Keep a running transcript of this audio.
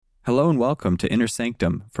Hello and welcome to Inner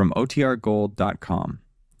Sanctum from OTRGold.com.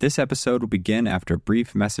 This episode will begin after a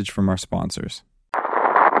brief message from our sponsors. The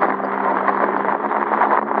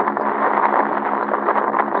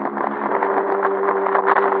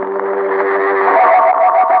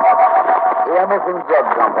Emerson Drug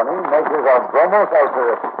Company, makers of Bromo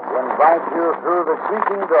Seltzer, invite you through the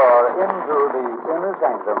creaking door into the Inner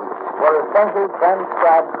Sanctum for a special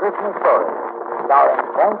transcribed Christmas story starring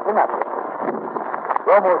Frank Sinatra.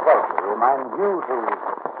 Bromo Seltzer reminds you to...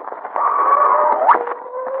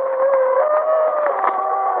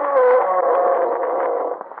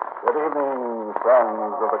 Good evening,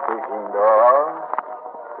 friends of the creaking door.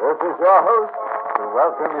 This is your host to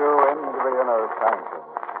welcome you into the Inner Sanctum.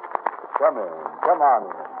 Come in, come on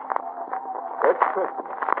in. It's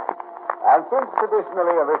Christmas. And since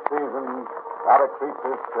traditionally in this season, not a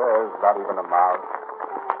creature stirs, not even a mouse,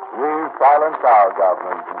 we silence our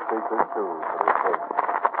government and creatures too for the occasion.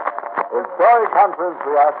 In story conference,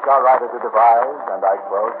 we ask our writer to devise, and I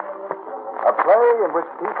quote, a play in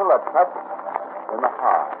which people are touched in the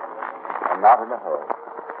heart and not in the head.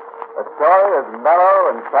 A story as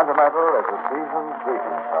mellow and sentimental as the season's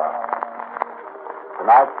greeting card.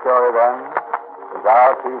 Tonight's story, then, is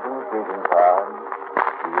our season's greeting card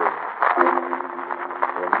to you.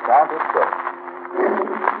 The Enchanted Ghost.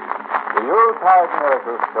 The Yuletide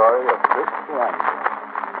miracle story of Christianity,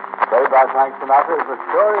 played by Frank Sinatra, is the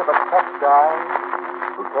story of a tough guy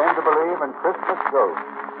who came to believe in Christmas ghosts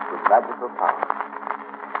with magical power.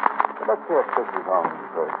 So let's hear Chris's own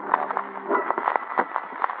version of it.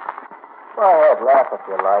 Go ahead, laugh if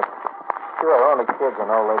you like. Sure, only kids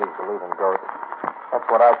and old ladies believe in ghosts. That's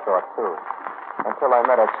what I thought, too. Until I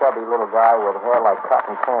met a chubby little guy with hair like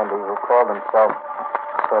cotton candy who called himself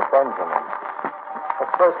Sir Benjamin.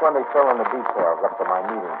 Let's first let me fill in the details up to my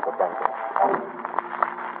meeting for Benjamin.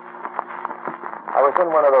 I was in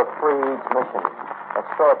one of those free eats missions, a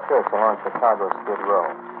straw church along Chicago's Skid Row.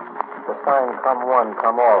 The sign, come one,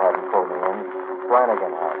 come all, hadn't pulled me in.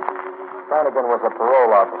 Flanagan had. Flanagan was a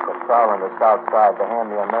parole officer prowling the south side to hand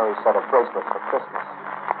me a merry set of bracelets for Christmas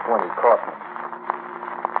when he caught me.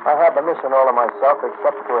 I had the mission all to myself,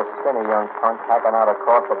 except for a skinny young punk hacking out a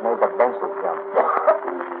cough that made the benches jump.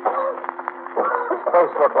 His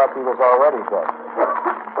face looked like he was already dead.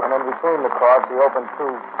 And in between the cards, he opened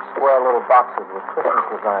two square little boxes with Christmas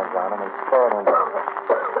designs on them and stared into them.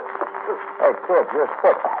 Hey, kid, you're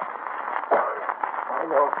sick. I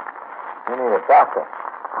know. You need a doctor.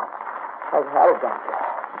 I've had a doctor.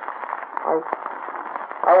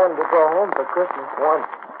 I wanted to go home for Christmas once.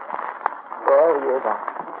 For all years,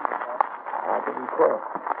 I didn't care.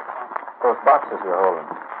 Those boxes you're holding,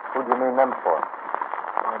 who do you mean them for?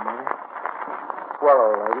 My mother,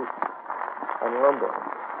 Swallow lady, and Linda,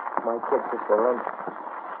 my kid sister Linda.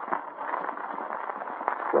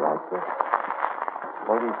 Should I say?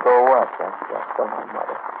 Maybe for what, huh? Yes, for my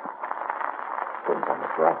mother. Things on the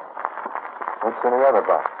dress. What's in the other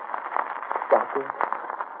box? Stockings.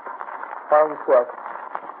 Fine silk.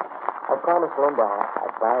 I promised Linda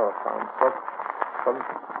I'd buy her fine silk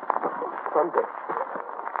someday.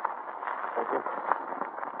 I think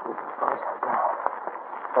this is far as I go.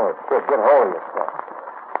 Hey, kid, get hold of yourself.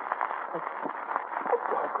 I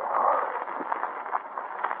can't go.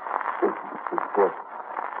 He's good.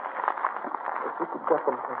 If you could get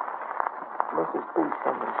them to Mrs. B.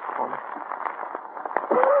 somebody's for me.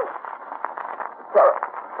 Sarah.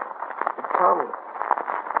 It's Tommy.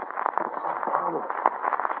 Tommy.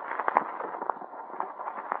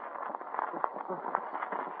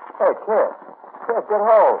 Hey, kid. Kid, get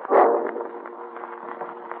hold.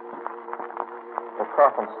 The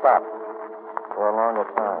coffin stopped for a longer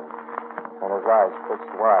time, and his eyes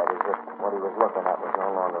fixed wide as if what he was looking at was no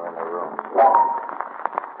longer in the room.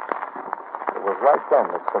 It was right then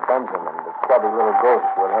that Sir Benjamin, the chubby little ghost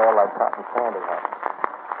with hair like cotton candy, happened.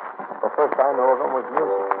 The first I knew of him was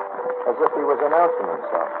music, as if he was announcing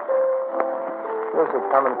himself. Music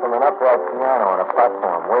coming from an upright piano on a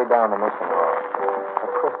platform way down the mission hall. A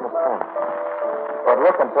Christmas hymn. But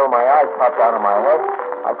look, until my eye popped out of my head,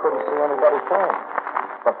 I couldn't see anybody playing.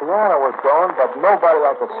 The piano was going, but nobody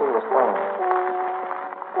I could see was playing.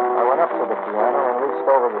 I went up to the piano and reached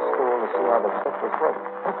over the stool to see how the chick was lit.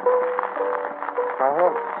 My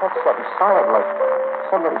hand touched something solid, like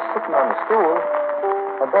somebody sitting on the stool,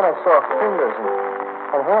 and then I saw fingers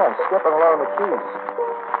and hands skipping along the keys.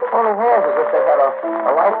 Only hands as if they had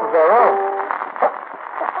a life of their own.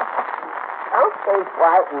 Don't stay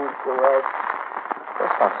frightened, Stuart.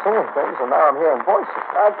 First I'm seeing things, and now I'm hearing voices.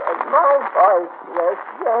 My voice, Liz.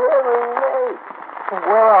 You're hearing me.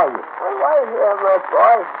 Where are you? I'm right here, my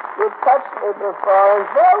boy. You touched me before, and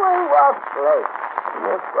very roughly.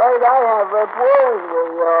 I'm afraid I have a bruise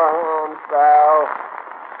with your hand, Sal.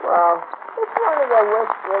 Well, it's one of the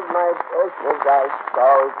risks of my business, I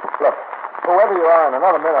suppose. Look, whoever you are, in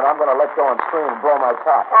another minute, I'm going to let go and scream and blow my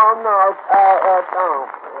top. Oh, no, don't.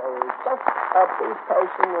 Just be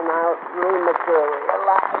patient and I'll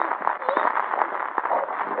rematerialize.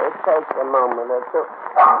 It takes a moment or two.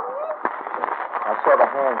 I saw the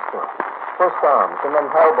hands too. First arms, and then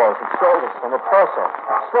elbows and shoulders and the torso.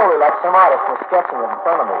 Slowly, like some artist was sketching it in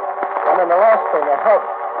front of me. And then the last thing, the head,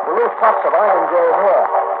 the little tufts of iron gray hair.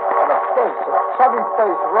 And a face, a chubby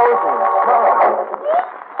face, rosy and smiling.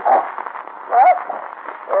 What?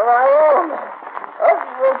 Here I am. What's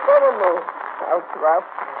the good of me? I'll trust.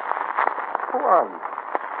 Who are you?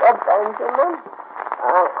 Benjamin?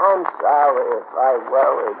 I'm sorry if I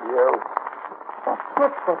worried you.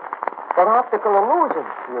 That's it, that optical illusion.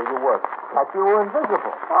 Here you work, like you were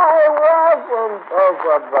invisible. I was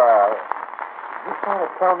invisible. You trying to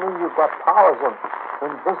tell me you've got powers of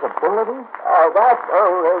invisibility? Oh, that's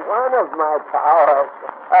only one of my powers.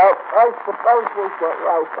 I suppose we get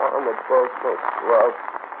right on the business, Rick.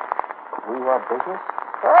 We have business?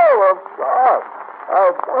 Oh, of course.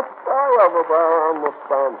 That boy over there on the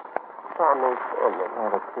fence. Tommy Simmons. Oh,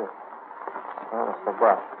 the kid. Oh, the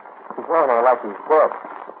cigar. He's laying there like he's dead.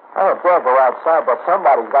 I don't dare go outside, but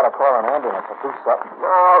somebody's got to call an ambulance or do something.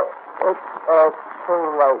 No, it's too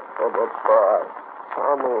late for the boy.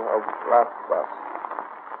 Tommy has left us.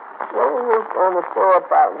 What are you going to do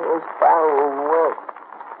about his dying wish?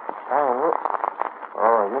 Dying wish?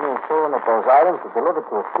 Oh, you mean saying that those items were delivered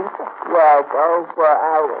to a teacher? Yeah, those were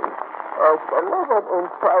items. Delivered in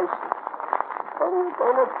person. What are you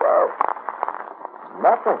going to do?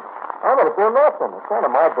 Nothing. I'm going to do nothing. It's none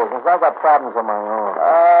of my business. I've got problems of my own.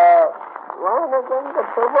 Flanagan, the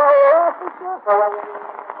parole officer?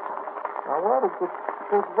 Now, where did you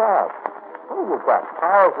think that? What have you got?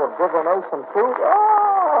 Powers of divination, too?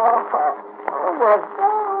 Oh, I'm a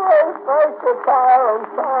very versatile and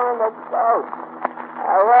talented ghost.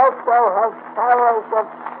 I also have powers of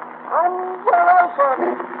conjuration.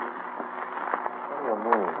 What do you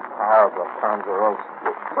mean, powers of conjuration?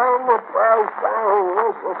 You turn the boy's dying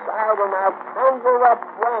wish aside and I'll conjure up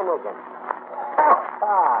Flanagan.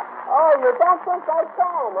 Oh, you don't think I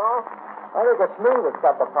can, huh? I think it's me that's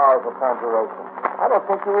got the powers of conjuration. I don't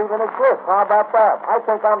think you even exist. How about that? I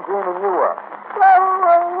think I'm dreaming you up.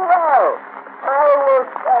 Very well. I will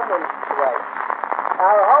demonstrate.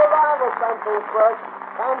 Now, hold on to something first.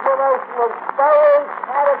 Conjuration is very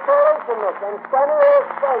cataclysmic and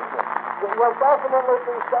semi-explosive. It will definitely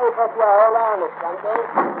be safe if you hold on to something.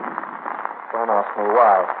 Don't ask me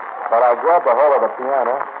why. But I grabbed a hold of the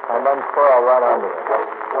piano and then crawled right under it.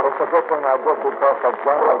 It's a good thing I did because the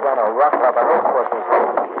joint began to rock like a horse bushes.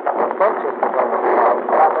 The benches began to fall,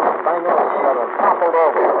 flapping and banging until it toppled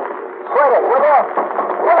over. Quit it, will you?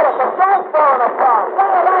 Quit it, the joint's falling apart. Get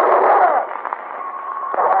it,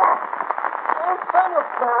 I'm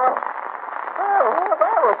finished now. Oh,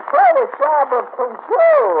 that was quite a job of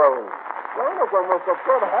controlling. Flanagan was a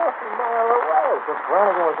good half a mile away. This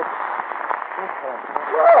Flanagan was a...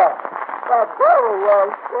 Yeah, but there he was,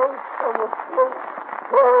 straight from the street,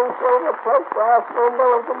 peering through the plate glass window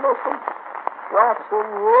of the mission.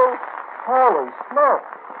 Watching you. Holy smoke.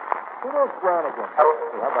 It is Flanagan. Hey,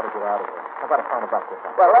 I gotta get out of here. I gotta find a doctor.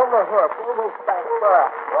 Well, over here, through this back door.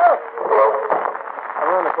 Look! I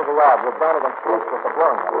ran into the lab with Flanagan's police with the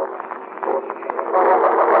blowing up.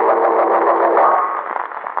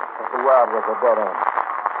 The yard was a dead end.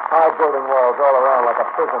 High building walls all around like a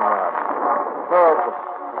prison yard. No exit,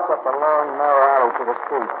 except a long, narrow alley to the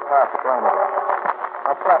street, past Flanagan.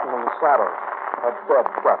 I flattened in the shadows, a dead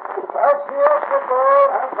duck. That's the exit door.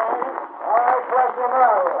 I'll flash you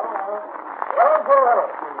now. Run for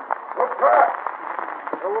it. Look back.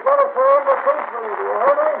 And you're going to find the policeman, do you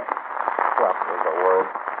hear me? Duck was the word,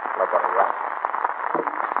 like a rat.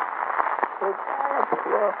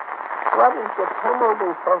 What is the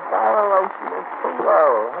penalty for violation of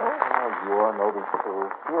parole, huh? Oh, you're maybe too.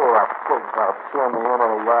 You're a fool about showing me into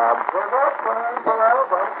the lab. Well, that's fine, but I'll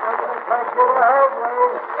take you to help me.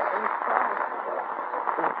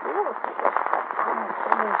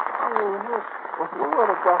 If you were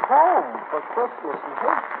to go home for Christmas and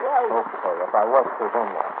his wife, Okay, if I was to, then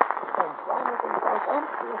what? then Flanagan goes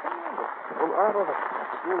empty-handed in order to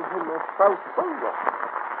catch you in the first finger.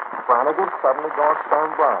 Flanagan suddenly going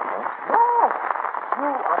stone blind, huh? No, you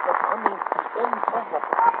are becoming invisible.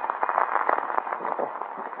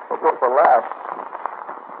 It was the last.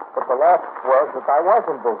 But the last was that I was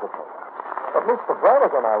invisible. At least to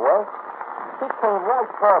Flanagan I was. He came right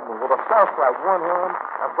toward me with a flashlight in one hand,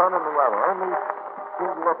 a gun in the other. Only he He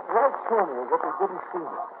looked right through me as if he didn't see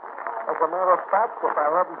me. As a matter of fact, if I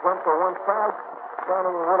hadn't jumped to one side, Danny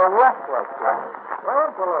would have left like that.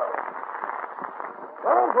 Angela!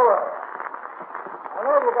 Angela! I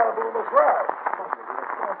know you gotta be in this ride.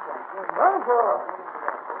 Angela!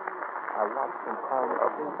 I watched him climb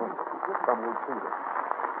every inch, then retreated.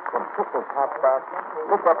 Then took his hat back,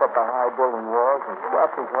 looked up at the high building walls, and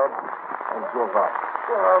scratched his head and give up.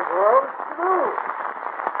 Well, Angela, what's the news?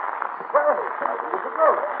 Danny, how did you go?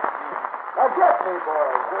 Now get me,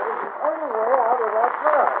 boys. There isn't any way out of that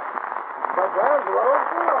car. But Angelo is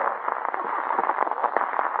gone.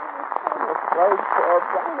 I'm afraid poor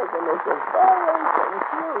Flanagan is a very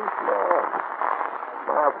confused man.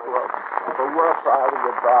 Now, look, for your part of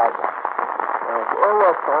the bargain. Now, here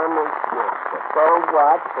your family's gift. The gold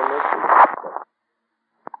watch and this is...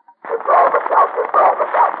 It's all the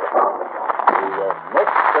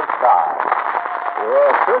mix of stars.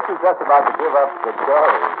 Yeah, Chris is just about to give up the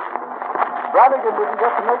dough. Flanagan didn't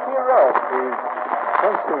get to make the arrest. He's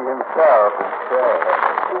pinching himself instead.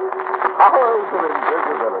 Powers of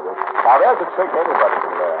invisibility. Now, there's a trick anybody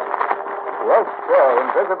can learn. Yes, sir,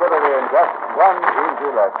 invisibility in just one easy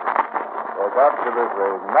lesson. There's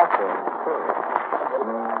absolutely nothing to it.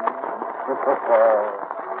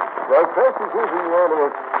 So Chris is using the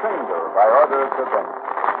alias Kringle by order of the bench.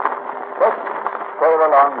 Let's sail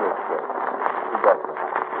along with Chris. To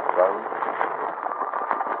Bethlehem, shall we?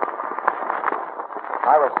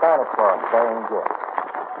 I was Santa Claus bearing gifts.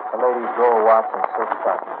 The lady's gold watch and silk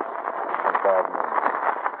stockings. And bad news.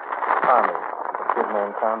 Tommy, the kid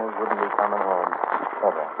named Tommy, wouldn't be coming home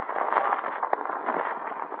ever.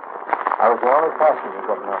 I was the only passenger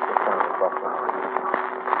getting off the train at Bethlehem.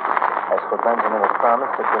 As for Benjamin had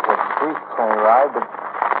promised, it was a brief train ride, but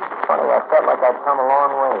funny, I felt like I'd come a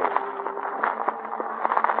long way.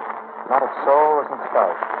 Not a soul was in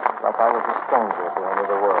sight, like I was a stranger at the end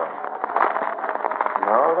of the world.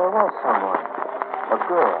 No, there was someone. A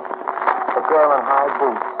girl. A girl in high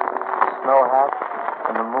boots, a snow hat,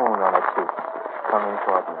 and the moon on her cheek, coming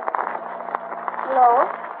toward me.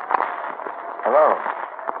 Hello? Hello?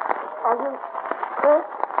 Are you Chris?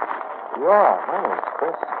 Yeah, my name's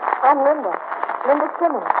Chris. I'm Linda. Linda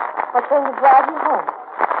Simmons. I came to drive you home.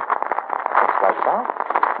 Just like that?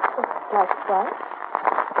 Just like that?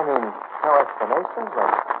 I mean, no explanations,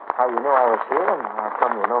 like how you knew I was here and how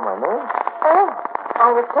come you know my name? Oh, I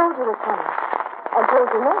was told you were coming. I told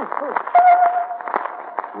your name, too.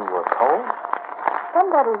 You were told?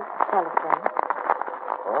 Somebody telephoned.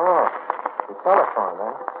 Oh, you telephoned,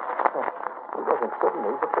 huh? He wasn't kidding.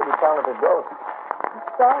 He's a pretty talented ghost. I'm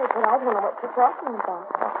sorry, but I don't know what you're talking about.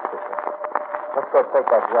 Oh, sister. Let's go take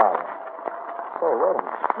that drive. Say, wait a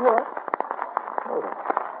minute. Yes? Wait a minute.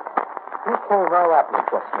 You came right at me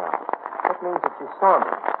just now. That means that you saw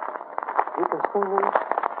me. You can see me?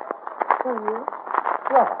 See you?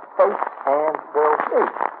 Yeah. Face, hands, bill, me.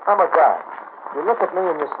 I'm a guy. You look at me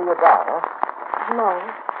and you see a guy, huh? No,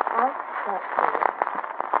 I can't see you.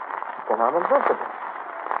 Then I'm invisible.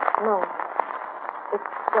 No.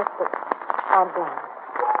 It's just that I'm blind.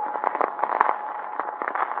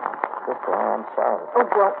 Sister, I'm sorry. Oh,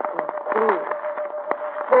 Watson, please.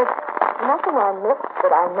 There's nothing I missed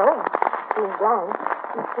that I know. Being blind.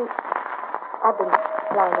 You see, I've been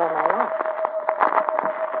blind all my life.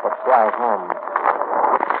 Let's drive home.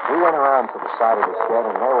 We went around to the side of the shed,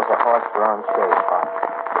 and there was a horse-drawn shade pot.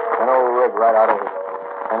 An old rig right out of it.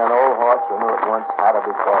 And an old horse you knew at once had to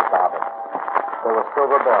be called Bobbin. There were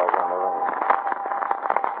silver bells on the reins.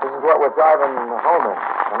 This is what we're driving home in,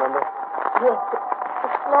 remember? Yes,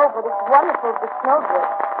 it's slow, but it's wonderful, the snowdrift.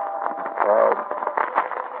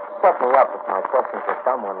 Set me up if my questions are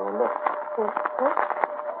dumb one, Linda. Yes, yes.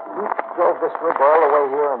 You drove this rig all the way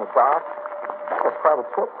here in the dark? That was quite a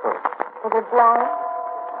trip for you. For the blind,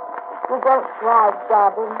 you don't drive,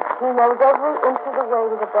 Bobbin. He knows every inch of the way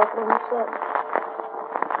to the Bethlehem shed.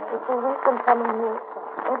 You see, we've been coming here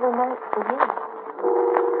every night for years.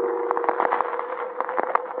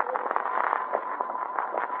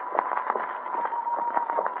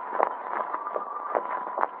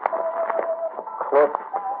 Clip,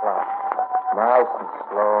 clop. Nice and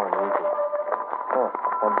slow and easy.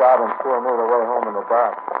 And Bobbin sure knew the way home in the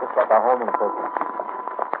dark, just like a homing pigeon.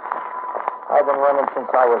 I've been running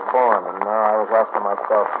since I was born, and now I was asking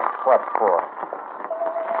myself, what for?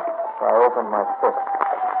 So I opened my fist.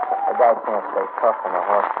 A guy can't stay tough in a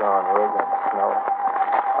horse-drawn rig in the snow.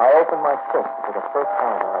 I opened my fist for the first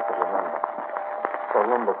time that I could remember. So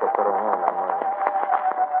Linda could put her hand on mine.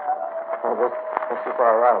 Hey, this is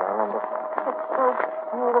all right, I remember. It's so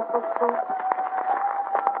beautiful, too.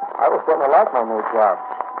 I was getting to like my new job.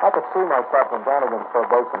 I could see myself in Donegan's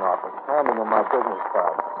probation office, handing him my business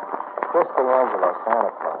card. Chris D'Angelo,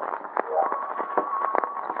 Santa Claus.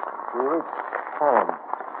 We reached home.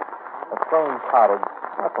 A plain cottage,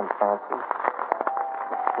 nothing fancy,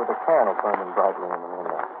 with a candle burning brightly in the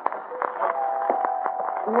window.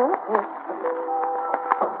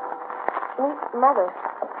 Mother.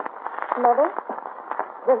 Mother?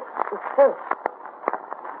 This is Chris.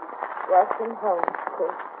 Welcome home,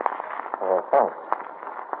 Chris. Oh, thanks.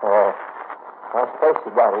 Nice place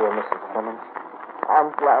you got here, Mrs. Simmons. I'm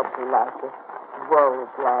glad you like it. Very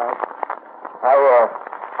glad.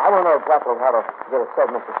 I don't know exactly how to get it said,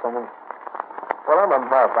 Mrs. Simmons. Well, I'm a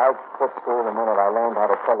mug. I quit school the minute I learned how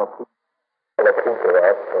to tell a teacher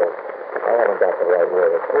off, so I haven't got the right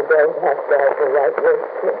word. You don't have to have the right word,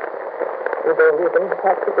 Chris. You don't even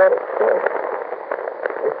have to get it straight.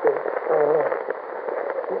 This is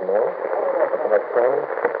You know? About Tommy?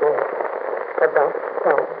 Yes. About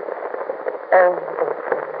Tom. Oh,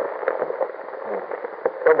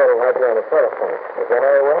 Somebody had you on the telephone. Is that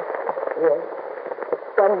all right? yes.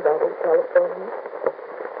 Somebody telephoned me.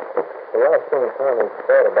 The last thing Tommy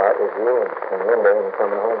thought about was you and Linda and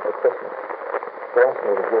coming home for Christmas. He asked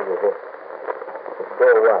me to give you this. It's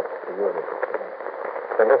Bill Watts for you, Mrs. Simmons.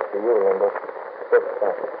 And this for you, Linda. Six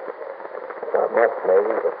packets. Not much,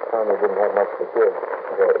 maybe, but Tommy didn't have much to give.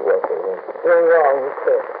 So it was for him. You're wrong,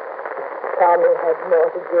 Chris. Tommy had more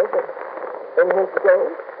to give him. In his day,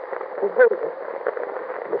 he gave it.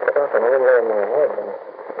 You're talking a little in my head, then.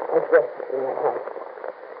 I guessed in the house.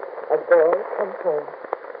 A boy comes home.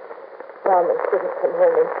 Tommy couldn't come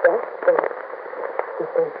home himself, so he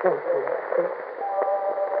can send him, Chris.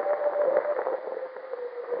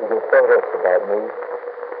 You just say this about me,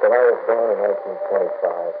 that I was born in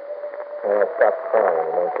 1925, and I stopped crying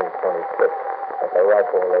in 1926 at the ripe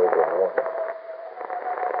old age of 1.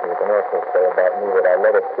 And you can also say about me that I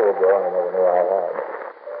let a tear go I never knew I had.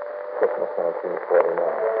 Christmas 1949.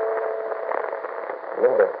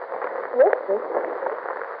 Linda, Yes, Chris.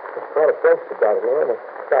 it's quite a place you got here, and it's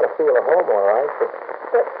got to feel a home, all right, but...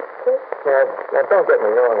 But, Chris, Now, don't get me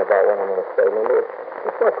wrong about what I'm going to say, Linda.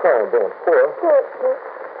 It's not crying being poor. Chris.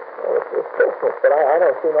 It's Christmas, but I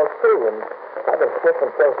don't see no tree, and I've been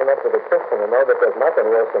sniffing close enough to the kitchen to know that there's nothing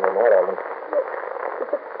worse than the night oven. Is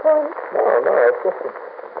it fun? No, it's just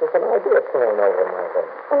there's an idea turning over in my head.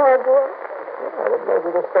 An idea? Yeah, that maybe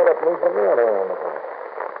this setup needs a man around the house.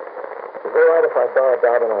 Is it all right if I borrow it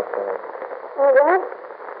out outside? All right.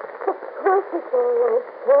 Of course it's all right,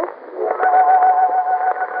 Chris.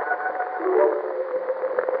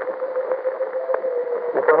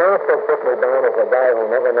 You can also put me down as a guy who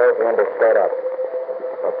never knows when to shut up.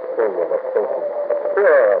 A fool, a pussy.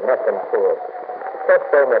 Sure, nothing to it. Just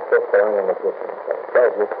so much just going in the kitchen.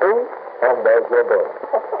 There's your food, and there's your bill.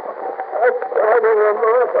 That's quite a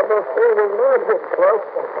remarkable feat of magic, Chris.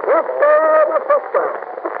 What's the football?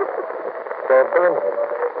 So, Benjamin,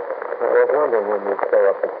 I was wondering when you'd show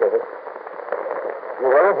up to Civic. You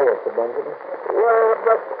are here, Sir Benjamin. Yeah,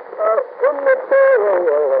 but in the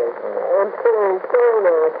toilet, until Tom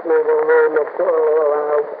asked me to learn the toilet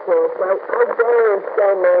out, Chris, I don't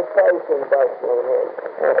spend my patience bustling him.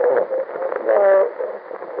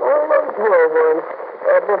 I lived here once,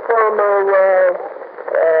 before my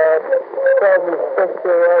present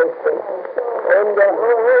situation. And I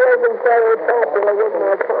wasn't very popular with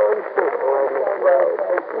my townspeople on this road.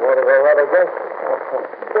 What did they have against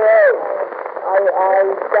Great. I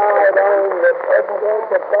died on the president,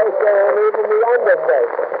 the baker, and even the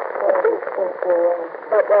undertaker.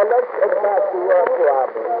 But let's get back to your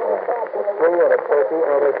problem. A tree and a turkey,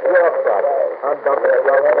 and it's your problem. I'm dumping it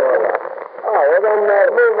right over there. Oh, well then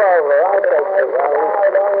move over. I'll take it. I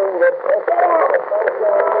died on the president, the baker,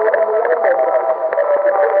 and even the undertaker.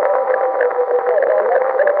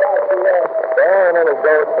 There ain't any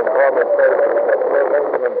ghosts in former places, but Sir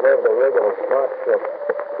Benjamin gave the rig of a smart ship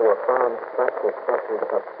to a farm stacked with freshly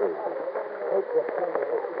cut trees.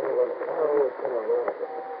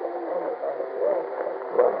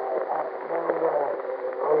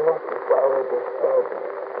 I'm looking forward to smoking.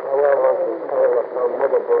 However, the tale of some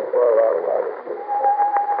nigger will blow out a lot of shit.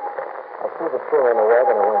 I threw the tree in the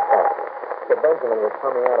wagon and went back. Sir Benjamin was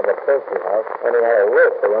coming out of a turkey house, and he had a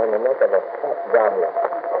rope around the neck of a fat gobbler.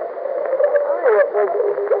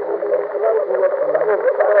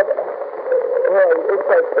 It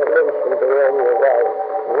takes a nation to earn your right.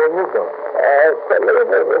 Where you going? To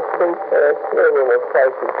leave it with sweet cleaning of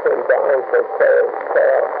places seems to Uncle Terry's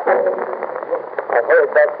tail. I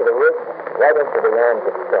hurried back to the rig, right into the arms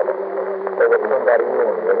of trouble. There was somebody in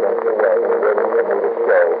against the wagon waiting for me to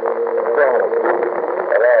show. Promise.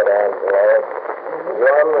 All right, Angelo.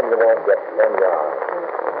 Run and you won't get 10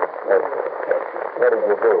 yards. What did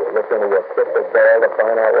you do? Look into your crystal ball to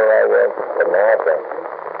find out where I was? Couldn't happen.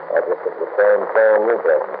 I just did the same thing you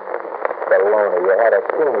did. Baloney, you had to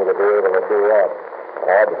see me to be able to do that.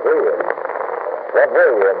 I had to see you. What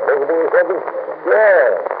were you, invisible or something?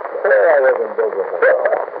 Yeah. Sure I was invisible.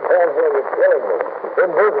 That's where you're killing me.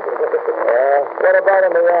 Invisible. What about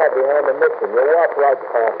in the yard behind the mixer? You walked right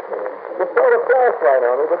past me. You showed a flashlight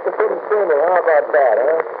on me, but you couldn't see me. How about that,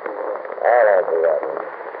 huh? I'll answer that.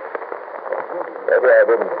 Maybe I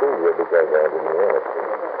didn't see you because I didn't want to see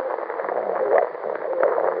you. What?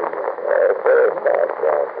 Very fast,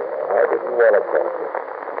 Ralph. I didn't want to touch you.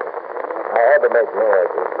 I had to make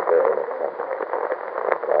noises to get in a touch.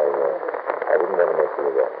 I didn't want to make you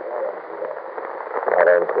arrest. Not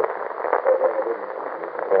on Christmas.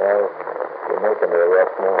 Well, you're making me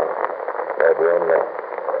arrest now. Maybe I'm not.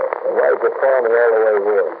 Why'd you call me all the way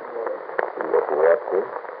here? See what you're up to.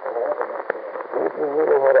 If you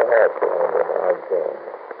really had a heart for him, then I'd say.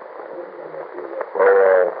 So,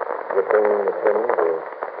 you're bringing the things to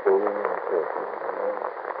see and see.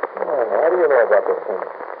 How do you know about the thing?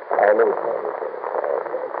 I knew something.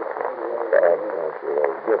 Bad chance you're a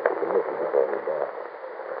gift to the missus to tell me that.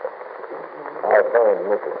 I found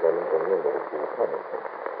Mrs. Simmons and Linda that she was coming.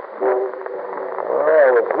 Oh,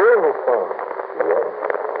 it was really fun. Yeah?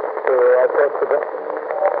 So I thought to that.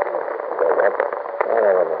 I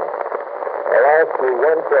don't know. I'll ask you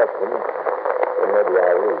one question, and maybe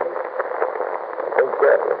I'll leave. Think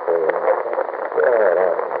carefully, please. Go ahead,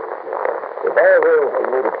 ask me. If I arrange for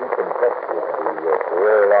you to keep in touch with the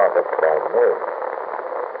parole office by mail,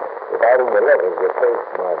 providing the letters will face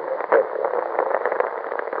my birthday,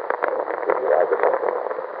 would you like it?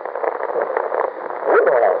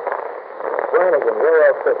 Woodhouse. Flanagan, where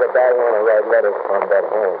else does a guy want to write letters from that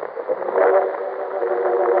home?